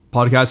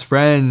Podcast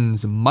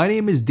friends, my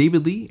name is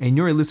David Lee, and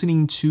you're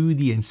listening to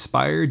the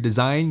Inspire,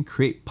 Design,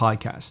 Create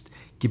podcast,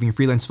 giving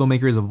freelance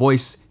filmmakers a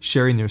voice,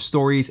 sharing their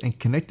stories, and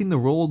connecting the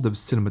world of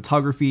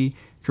cinematography,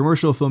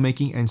 commercial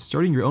filmmaking, and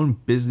starting your own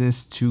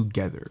business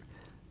together.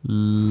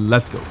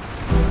 Let's go.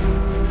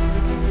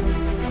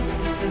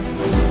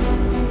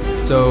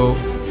 So,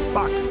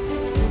 back.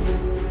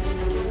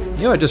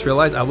 I just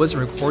realized I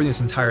wasn't recording this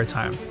entire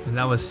time, and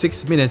that was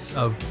 6 minutes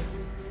of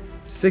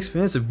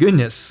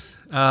goodness.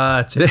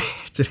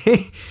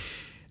 Today,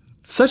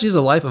 such is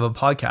the life of a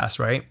podcast,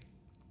 right?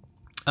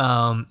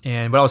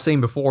 And what I was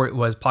saying before it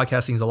was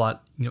podcasting is a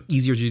lot,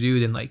 easier to do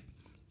than like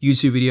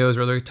YouTube videos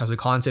or other types of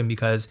content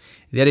because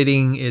the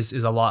editing is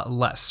a lot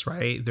less,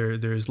 right?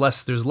 There's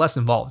less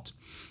involved.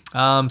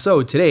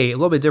 So today, a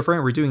little bit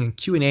different. We're doing a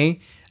Q&A.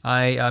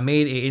 I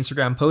made an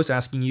Instagram post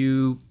asking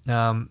you,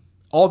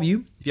 all of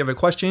you, if you have a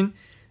question,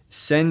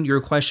 send your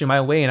question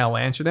my way and I will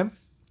answer them.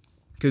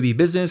 Could be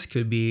business,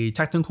 could be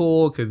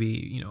technical, could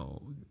be,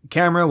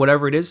 camera,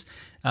 whatever it is.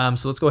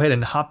 So let's go ahead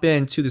and hop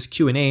into this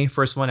Q&A,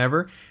 first one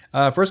ever.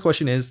 First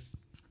question is,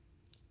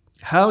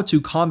 how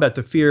to combat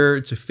the fear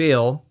to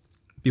fail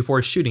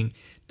before shooting?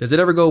 Does it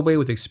ever go away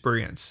with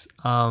experience?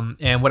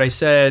 And what I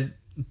said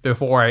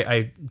before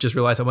I just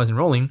realized I wasn't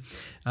rolling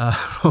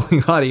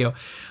audio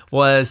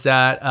was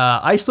that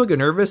I still get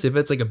nervous if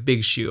it's like a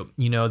big shoot.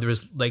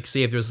 There's like,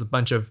 say if there's a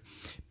bunch of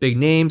big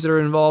names that are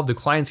involved, the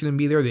client's going to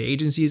be there, the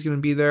agency is going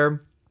to be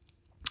there.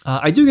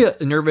 I do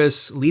get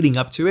nervous leading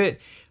up to it,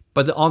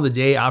 but on the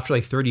day after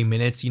like 30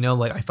 minutes,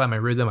 like I find my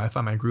rhythm, I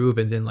find my groove,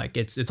 and then like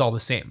it's all the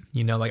same.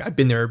 Like I've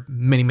been there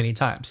many, many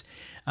times.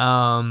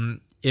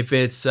 If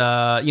it's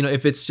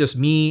if it's just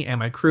me and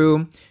my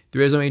crew,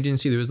 there is no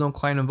agency, there is no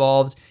client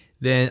involved,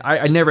 then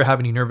I never have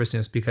any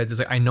nervousness because it's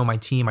like I know my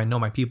team, I know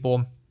my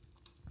people.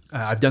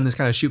 I've done this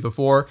kind of shoot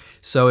before,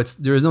 so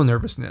there is no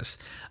nervousness.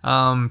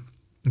 But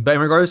in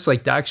regards to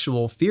like the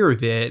actual fear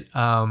of it,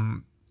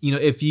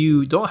 if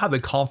you don't have the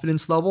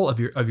confidence level of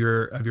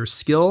your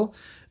skill,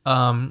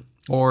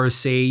 or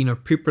say,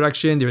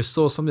 pre-production, there's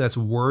still something that's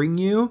worrying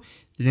you,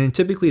 then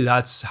typically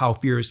that's how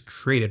fear is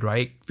created,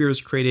 right? Fear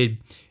is created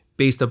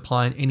based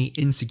upon any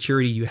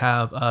insecurity you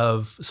have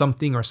of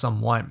something or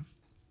someone.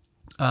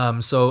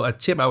 So a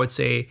tip I would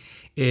say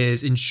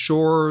is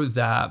ensure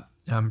that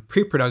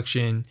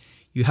pre-production,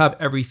 you have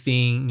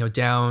everything,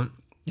 down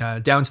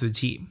to the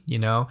T,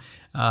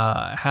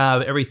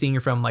 have everything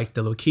from like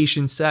the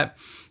location set.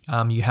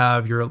 You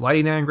have your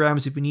lighting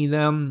diagrams if you need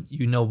them.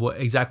 You know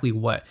exactly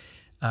what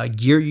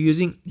gear you're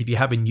using. If you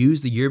haven't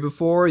used the gear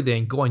before,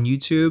 then go on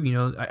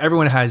YouTube.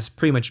 Everyone has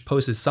pretty much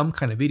posted some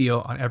kind of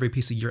video on every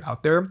piece of gear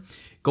out there.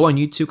 Go on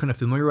YouTube, kind of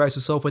familiarize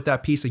yourself with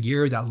that piece of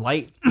gear, that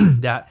light,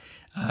 that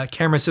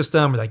camera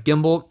system, or that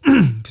gimbal.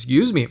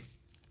 Excuse me.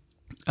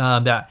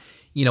 That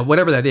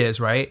whatever that is,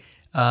 right?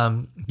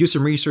 Do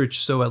some research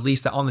so at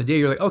least that on the day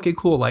you're like, okay,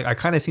 cool. Like I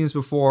kind of seen this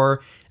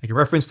before. I can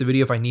reference the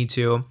video if I need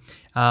to.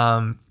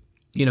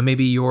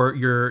 Maybe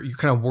you're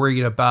kind of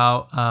worried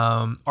about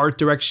art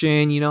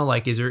direction.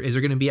 Like is there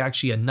going to be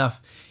actually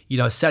enough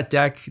set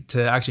deck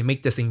to actually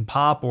make this thing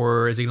pop,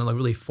 or is it going to look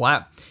really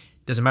flat?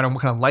 Doesn't matter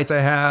what kind of lights I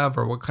have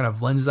or what kind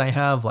of lenses I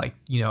have. Like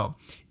is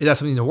that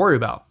something to worry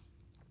about?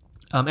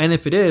 And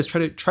if it is,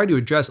 try to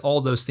address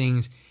all those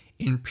things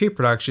in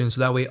pre-production,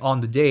 so that way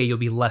on the day you'll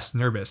be less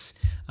nervous,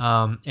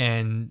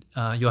 and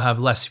you'll have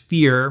less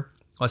fear,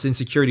 less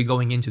insecurity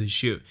going into the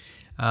shoot.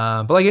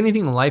 But like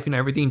anything in life,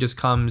 everything just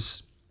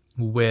comes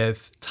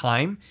with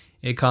time.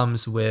 It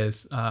comes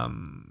with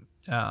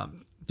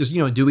just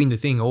doing the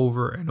thing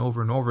over and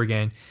over and over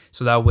again,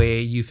 so that way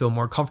you feel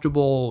more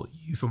comfortable,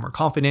 you feel more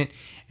confident,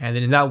 and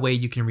then in that way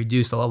you can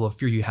reduce the level of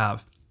fear you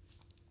have.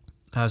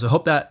 So I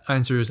hope that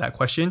answers that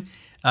question.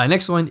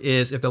 Next one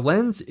is, if the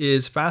lens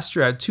is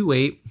faster at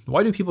 2.8,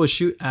 why do people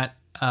shoot at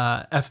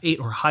f8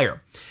 or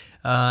higher?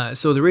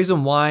 So the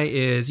reason why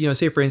is,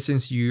 say for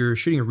instance, you're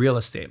shooting real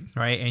estate,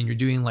 right? And you're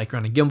doing like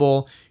on a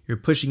gimbal, you're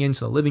pushing into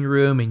the living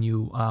room and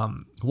you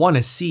want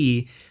to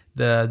see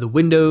the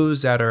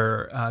windows that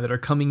are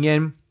coming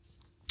in.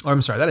 Or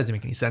I'm sorry, that doesn't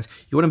make any sense.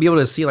 You want to be able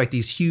to see like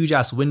these huge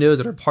ass windows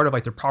that are part of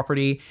like the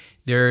property.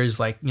 There's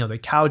like, the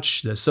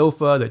couch, the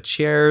sofa, the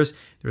chairs,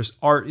 there's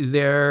art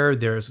there.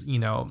 There's,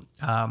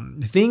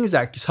 things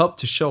that help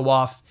to show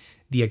off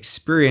the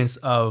experience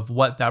of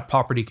what that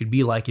property could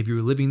be like if you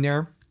were living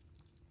there.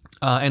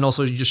 And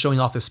also just showing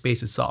off the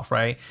space itself,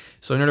 right?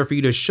 So in order for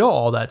you to show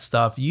all that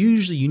stuff,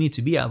 usually you need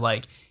to be at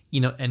like,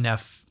 an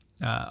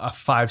a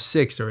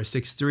 5.6 or a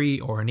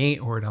 6.3 or an 8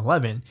 or an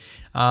 11.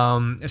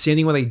 Same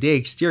thing with like day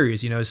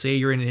exteriors. Say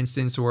you're in an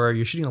instance where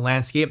you're shooting a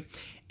landscape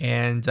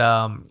and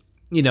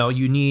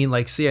you need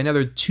like say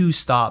another 2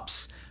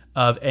 stops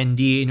of ND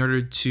in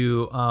order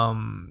to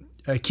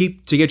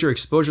get your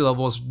exposure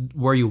levels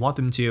where you want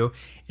them to,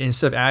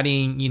 instead of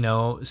adding,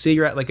 say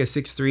you're at like a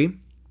 6.3.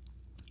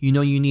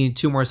 You need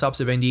 2 more stops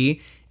of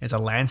ND. It's a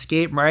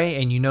landscape, right?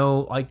 And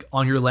like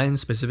on your lens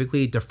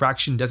specifically,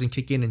 diffraction doesn't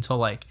kick in until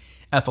like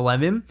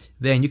f11.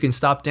 Then you can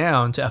stop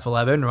down to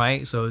f11,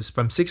 right? So it's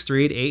from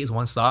 6.3 to 8 is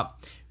 1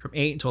 stop. from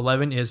 8 to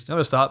 11 is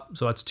another stop.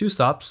 So that's 2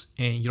 stops,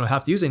 and you don't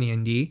have to use any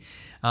ND.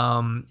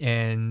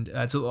 And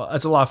it's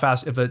a lot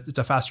fast. If it's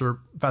a faster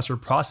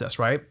process,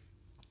 right?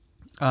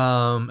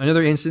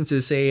 Another instance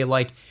is, say,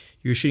 like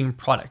you're shooting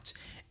product,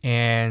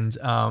 and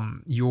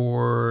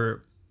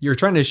you're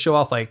trying to show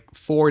off like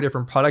 4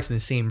 different products in the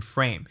same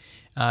frame,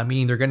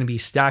 meaning they're going to be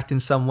stacked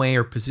in some way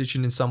or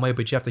positioned in some way,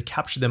 but you have to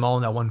capture them all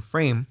in that one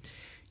frame.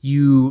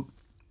 You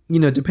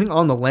know, depending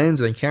on the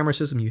lens and the camera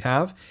system you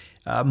have,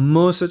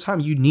 most of the time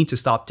you need to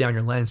stop down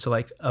your lens to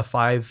like a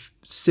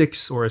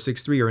 5.6 or a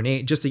 6.3 or an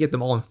 8 just to get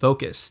them all in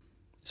focus.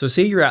 So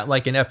say you're at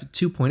like an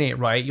f2.8,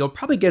 right? You'll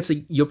probably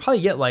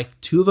get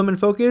like 2 of them in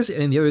focus,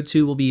 and then the other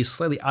 2 will be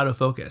slightly out of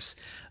focus.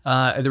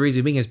 The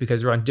reason being is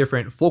because they're on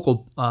different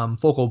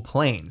focal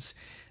planes.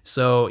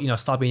 So, you know,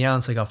 stopping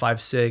down to like a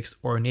 5.6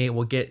 or an 8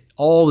 will get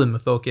all of them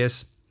in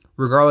focus,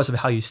 regardless of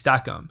how you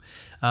stack them.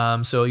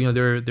 So, you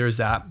know, there's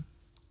that.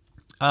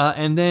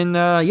 And then,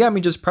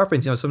 just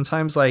preference. You know,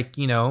 sometimes, like,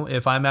 you know,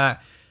 if I'm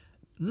at,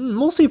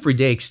 mostly for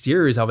day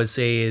exteriors, I would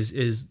say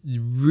is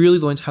really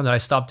the only time that I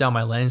stop down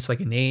my lens, like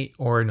an 8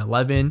 or an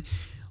 11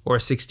 or a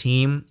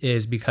 16,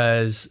 is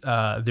because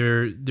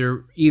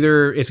they're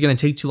either it's going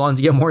to take too long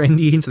to get more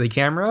ND into the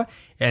camera,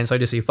 and so I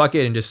just say fuck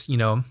it and just, you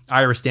know,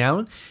 iris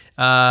down.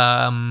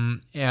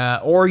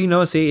 Or, you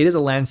know, say it is a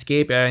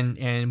landscape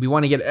and we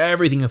want to get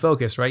everything in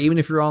focus, right? Even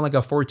if you're on like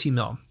a 14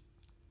 mil,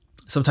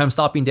 sometimes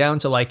stopping down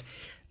to like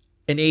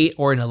an 8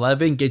 or an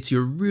 11 gets you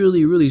a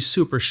really, really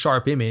super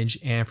sharp image.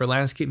 And for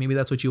landscape, maybe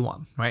that's what you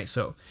want, right?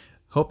 So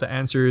hope that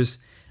answers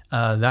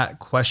that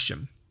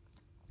question.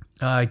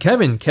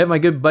 Kevin, my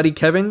good buddy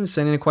Kevin,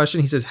 sent in a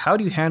question. He says, how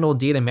do you handle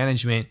data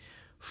management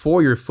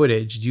for your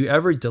footage? Do you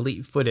ever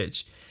delete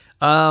footage?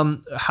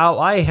 How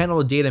I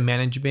handle data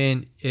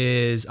management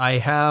is I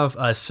have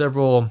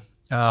several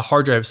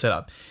hard drives set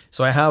up.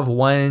 So I have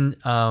one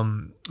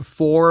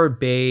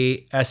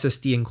 4-bay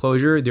SSD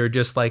enclosure. They're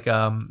just like,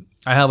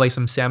 I have like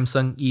some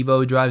Samsung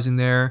Evo drives in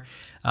there,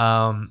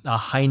 a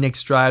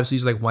Hynix drive. So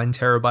these are like 1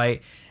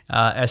 terabyte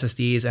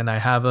SSDs, and I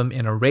have them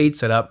in a RAID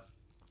setup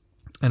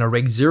and a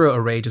RAID 0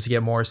 array just to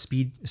get more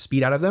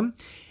speed out of them.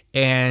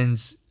 And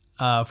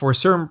for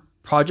certain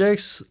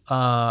projects,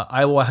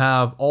 I will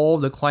have all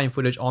the client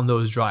footage on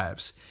those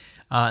drives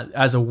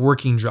as a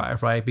working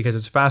drive, right? Because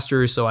it's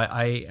faster, so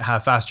I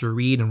have faster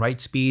read and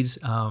write speeds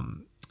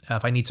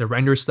if I need to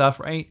render stuff,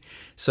 right?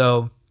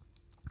 So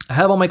I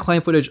have all my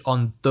client footage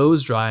on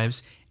those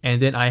drives,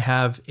 and then I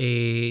have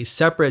a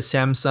separate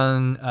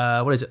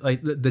Samsung, what is it,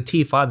 like the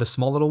T5, the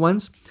small little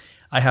ones.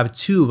 I have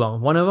 2 of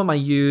them. One of them I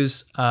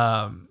use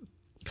kind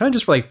of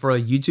just for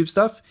YouTube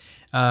stuff,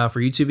 for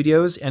YouTube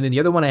videos, and then the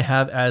other one I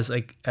have as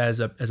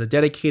a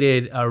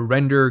dedicated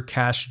render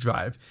cache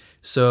drive.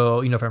 So,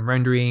 you know, if I'm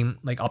rendering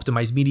like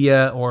optimized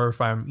media, or if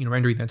I'm, you know,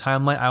 rendering the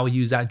timeline, I will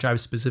use that drive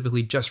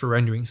specifically just for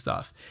rendering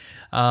stuff.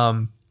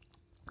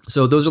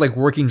 So those are like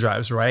working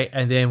drives, right?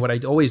 And then what I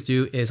always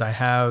do is I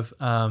have 2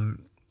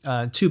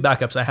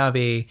 backups. I have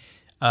a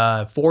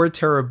 4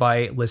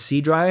 terabyte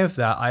LaCie drive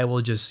that I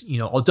will just, you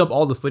know, I'll dump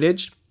all the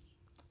footage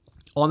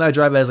on that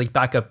drive as like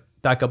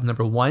backup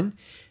number 1.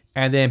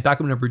 And then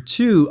backup number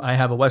 2, I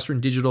have a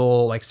Western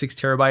Digital like 6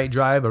 terabyte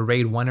drive, a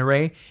RAID 1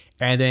 array.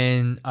 And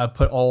then I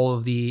put all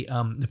of the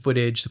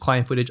footage, the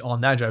client footage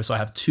on that drive. So I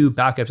have 2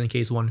 backups in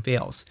case one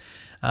fails.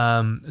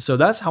 So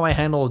that's how I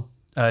handle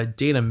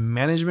data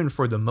management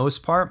for the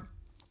most part.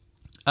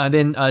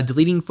 Then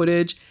deleting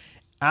footage.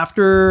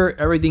 After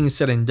everything's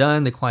said and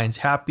done, the client's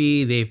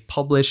happy, they've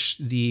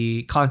published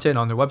the content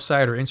on their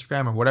website or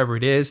Instagram or whatever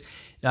it is,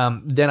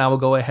 then I will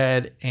go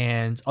ahead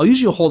and I'll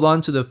usually hold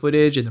on to the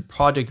footage and the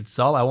project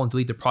itself. I won't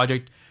delete the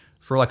project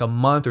for like a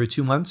month or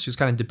 2 months, just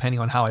kind of depending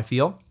on how I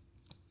feel.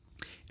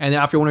 And then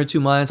after 1 or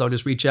 2 months, I'll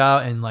just reach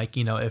out and, like,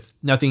 you know, if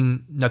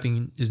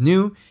nothing is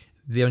new,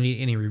 they don't need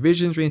any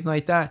revisions or anything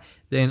like that,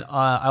 then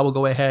I will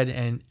go ahead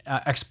and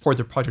export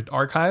the project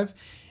archive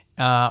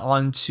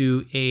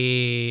onto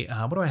a,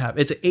 what do I have?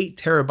 It's an 8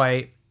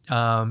 terabyte,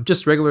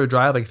 just regular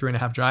drive, like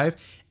 3.5 drive.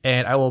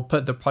 And I will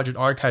put the project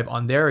archive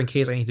on there in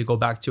case I need to go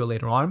back to it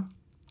later on.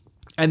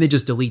 And then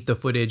just delete the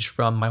footage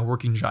from my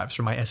working drives,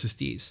 from my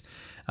SSDs.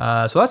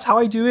 So that's how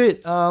I do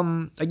it.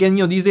 Again,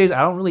 you know, these days I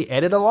don't really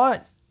edit a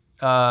lot.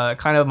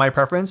 Kind of my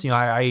preference. You know,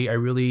 I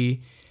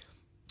really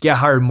get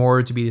hired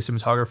more to be the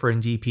cinematographer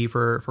and DP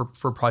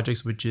for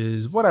projects, which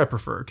is what I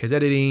prefer, because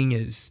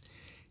editing's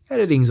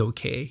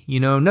okay. You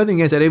know, nothing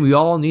against editing. We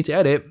all need to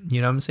edit,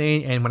 you know what I'm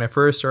saying? And when I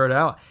first started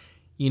out,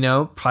 you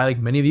know, probably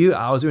like many of you,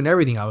 I was doing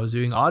everything. I was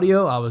doing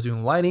audio, I was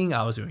doing lighting,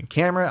 I was doing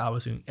camera, I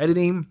was doing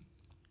editing,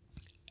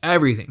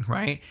 everything,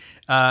 right?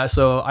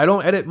 So I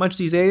don't edit much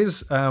these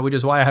days, which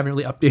is why I haven't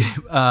really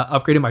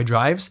upgraded my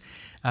drives.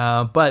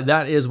 But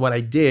that is what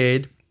I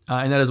did,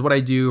 and that is what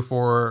I do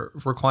for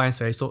clients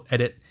that I still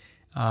edit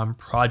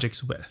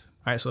projects with.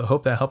 All right, so I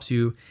hope that helps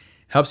you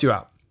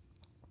out.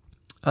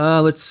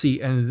 Let's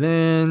see, and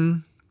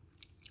then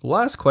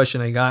last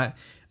question I got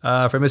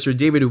from Mr.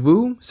 David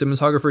Wu,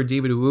 cinematographer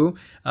David Wu.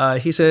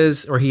 He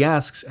says, or he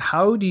asks,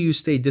 how do you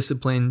stay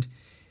disciplined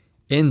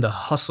in the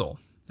hustle?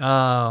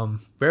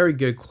 Very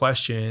good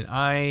question.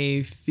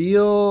 I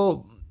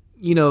feel,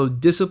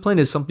 discipline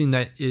is something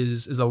that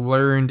is a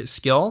learned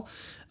skill.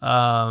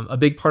 A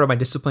big part of my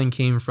discipline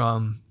came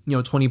from,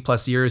 20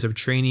 plus years of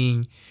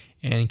training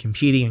and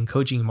competing and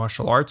coaching in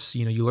martial arts.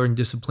 You learn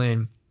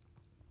discipline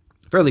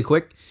fairly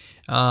quick.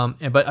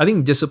 But I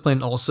think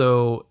discipline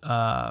also,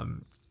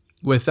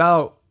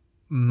 without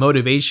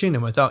motivation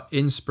and without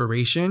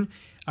inspiration,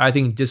 I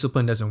think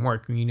discipline doesn't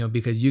work,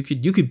 because you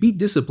could be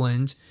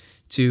disciplined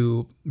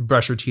to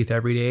brush your teeth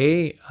every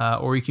day,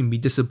 or you can be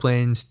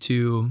disciplined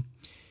to,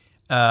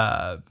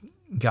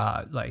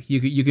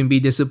 you can be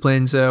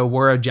disciplined to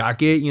wear a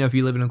jacket, if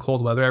you live in a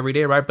cold weather every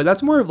day, right? But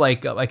that's more of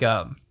like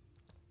a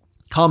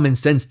common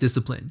sense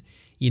discipline.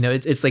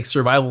 It's like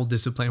survival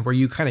discipline where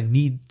you kind of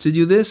need to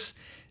do this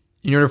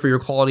in order for your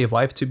quality of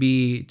life to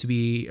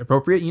be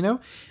appropriate,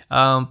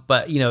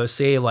 but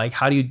say like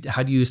how do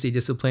you stay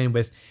disciplined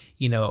with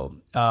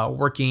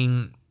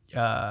working,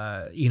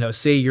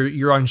 say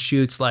you're on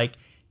shoots like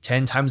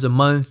 10 times a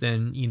month,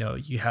 and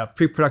you have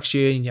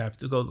pre-production, you have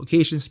to go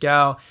location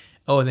scout.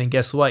 Oh, and then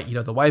guess what?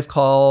 The wife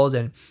calls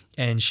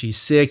and she's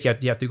sick. You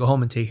have to go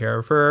home and take care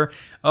of her.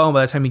 Oh,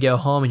 by the time you get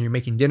home and you're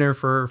making dinner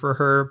for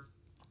her,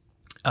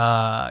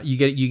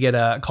 you get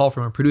a call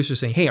from a producer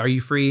saying, "Hey, are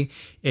you free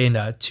in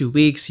 2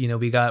 weeks?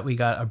 We got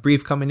a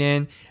brief coming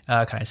in.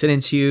 Can I send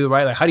it to you?"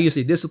 Right? Like, how do you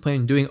stay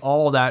disciplined doing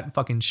all that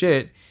fucking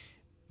shit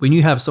when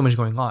you have so much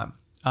going on?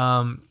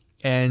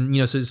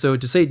 And so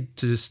to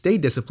stay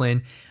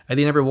disciplined, I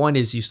think number one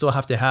is you still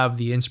have to have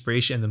the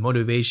inspiration and the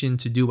motivation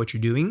to do what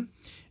you're doing,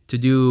 to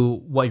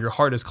do what your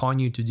heart is calling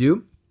you to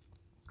do.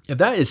 If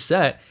that is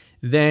set,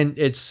 then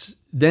it's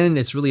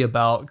really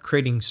about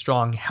creating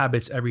strong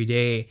habits every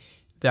day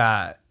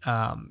that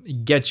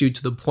get you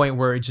to the point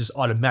where it's just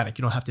automatic.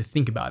 You don't have to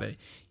think about it.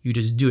 You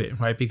just do it,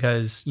 right?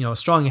 Because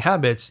strong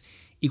habits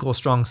equal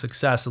strong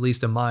success, at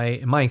least in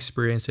my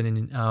experience, and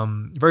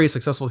in very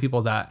successful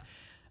people that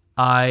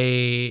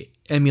I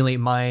emulate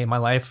my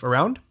life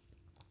around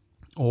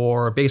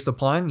or based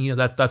upon.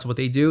 That's what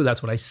they do.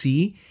 That's what I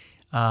see.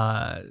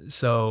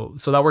 So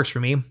that works for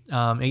me.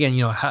 Again,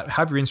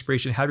 have your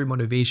inspiration, have your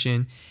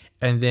motivation,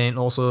 and then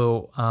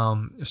also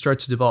start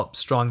to develop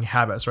strong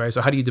habits, right?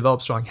 So how do you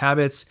develop strong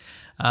habits?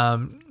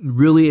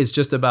 Really, it's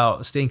just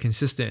about staying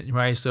consistent,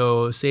 right?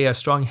 So say a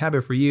strong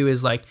habit for you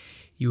is like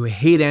you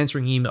hate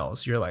answering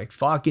emails. You're like,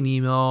 fucking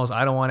emails.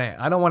 I don't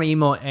want to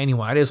email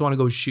anyone. I just want to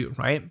go shoot,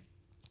 right?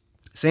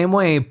 Same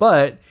way,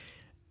 but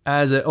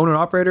as an owner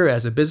operator,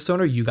 as a business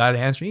owner, you got to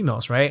answer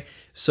emails, right?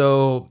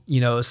 So,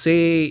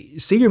 say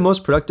your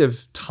most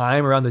productive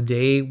time around the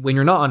day when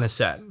you're not on a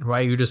set,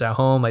 right? You're just at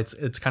home.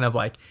 It's kind of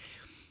like,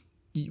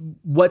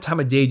 what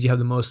time of day do you have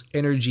the most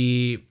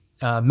energy,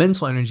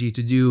 mental energy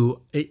to do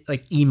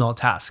like email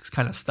tasks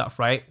kind of stuff,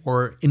 right?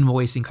 Or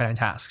invoicing kind of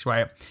tasks,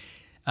 right?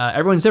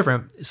 Everyone's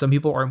different. Some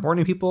people are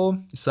morning people,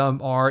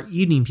 some are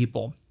evening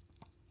people.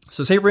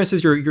 So say for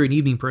instance, you're an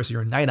evening person,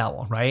 you're a night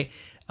owl, right?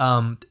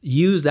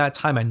 Use that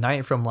time at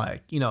night from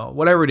like,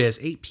 whatever it is,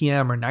 8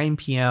 p.m. or 9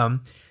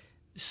 p.m.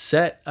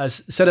 Set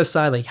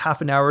aside like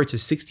half an hour to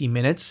 60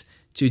 minutes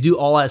to do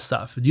all that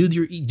stuff. Do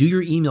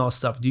your email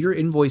stuff, do your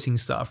invoicing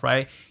stuff,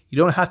 right? You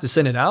don't have to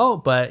send it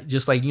out, but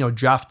just like,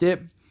 draft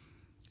it,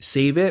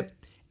 save it,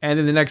 and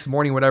then the next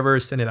morning, whatever,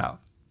 send it out.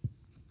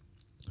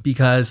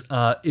 Because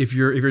if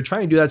you're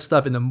trying to do that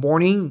stuff in the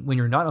morning when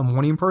you're not a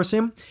morning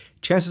person,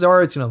 chances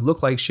are it's gonna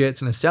look like shit,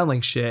 it's gonna sound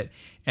like shit,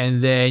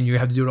 and then you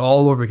have to do it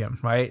all over again,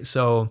 right?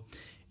 So,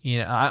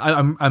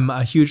 I'm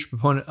a huge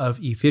proponent of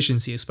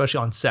efficiency,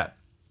 especially on set.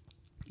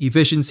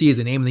 Efficiency is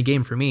the name of the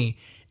game for me,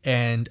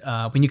 and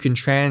when you can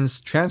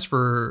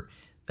transfer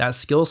that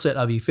skill set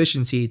of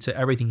efficiency to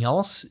everything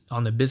else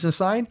on the business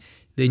side,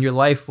 then your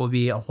life will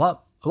be a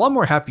lot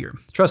more happier.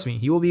 Trust me,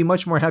 you will be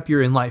much more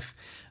happier in life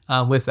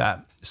with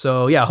that.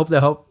 So yeah, hope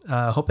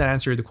that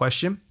answered the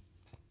question.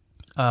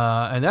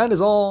 And that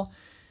is all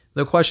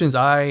the questions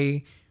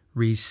I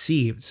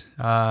received.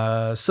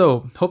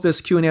 So hope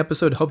this Q&A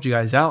episode helped you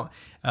guys out.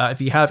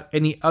 If you have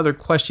any other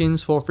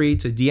questions, feel free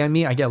to DM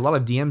me. I get a lot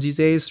of DMs these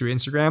days through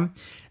Instagram.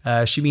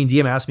 Shoot me a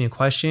DM, ask me a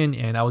question,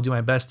 and I will do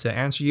my best to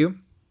answer you.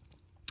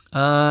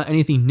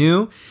 Anything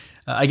new?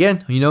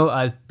 Again, be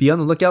on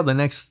the lookout.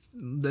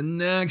 The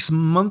next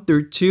month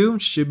or two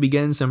should be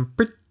getting some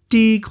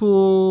pretty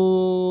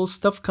cool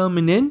stuff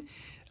coming in.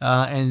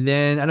 And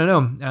then, I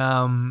don't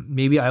know,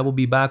 maybe I will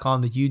be back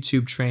on the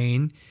YouTube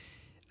train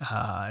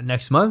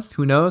next month.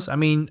 Who knows? I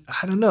mean,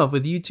 I don't know.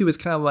 With YouTube, it's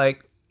kind of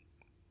like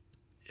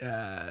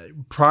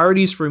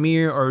priorities for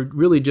me are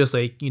really just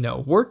like,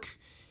 work.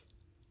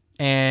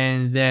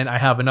 And then I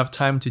have enough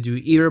time to do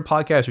either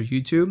podcast or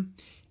YouTube.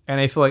 And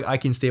I feel like I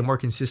can stay more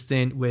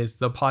consistent with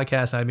the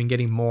podcast. I've been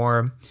getting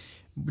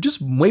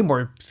just way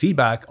more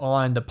feedback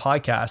on the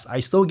podcast.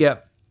 I still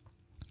get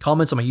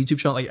comments on my YouTube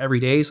channel like every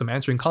day. So I'm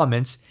answering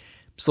comments,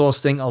 still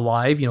staying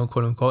alive,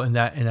 quote unquote, in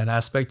that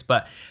aspect.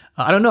 But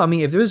I don't know. I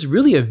mean, if there's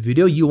really a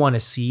video you want to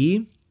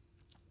see,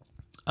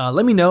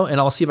 let me know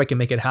and I'll see if I can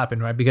make it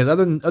happen, right? Because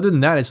other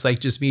than that, it's like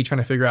just me trying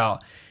to figure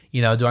out,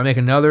 Do I make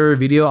another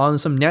video on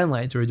some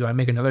nanolights, or do I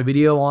make another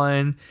video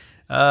on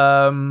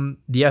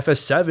the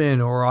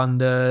FS7 or on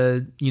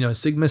the,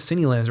 Sigma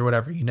Cine lens or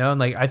whatever, and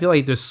like, I feel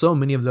like there's so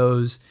many of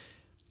those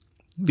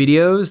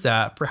videos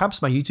that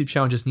perhaps my YouTube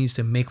channel just needs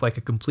to make like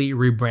a complete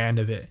rebrand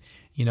of it,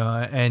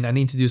 and I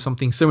need to do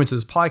something similar to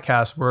this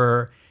podcast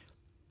where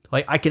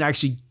like I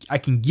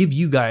can give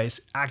you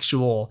guys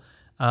actual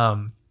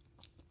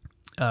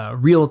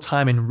real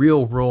time and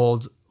real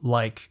world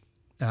like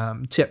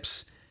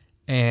tips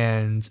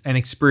and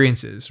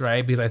experiences,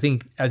 right? Because I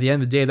think at the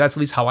end of the day, that's at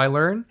least how I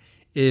learn,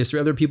 is through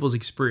other people's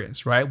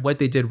experience, right? What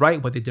they did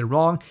right, what they did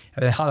wrong,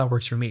 and then how that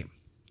works for me.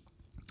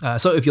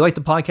 So if you like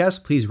the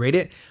podcast, please rate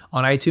it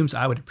on iTunes.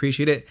 I would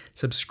appreciate it.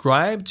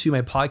 Subscribe to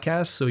my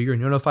podcast so you're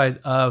notified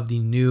of the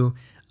new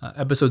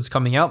episodes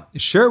coming out.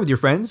 Share it with your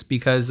friends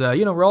because,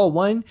 we're all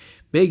one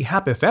big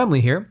happy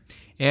family here.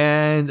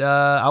 And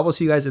I will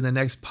see you guys in the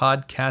next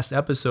podcast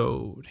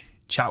episode.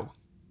 Ciao.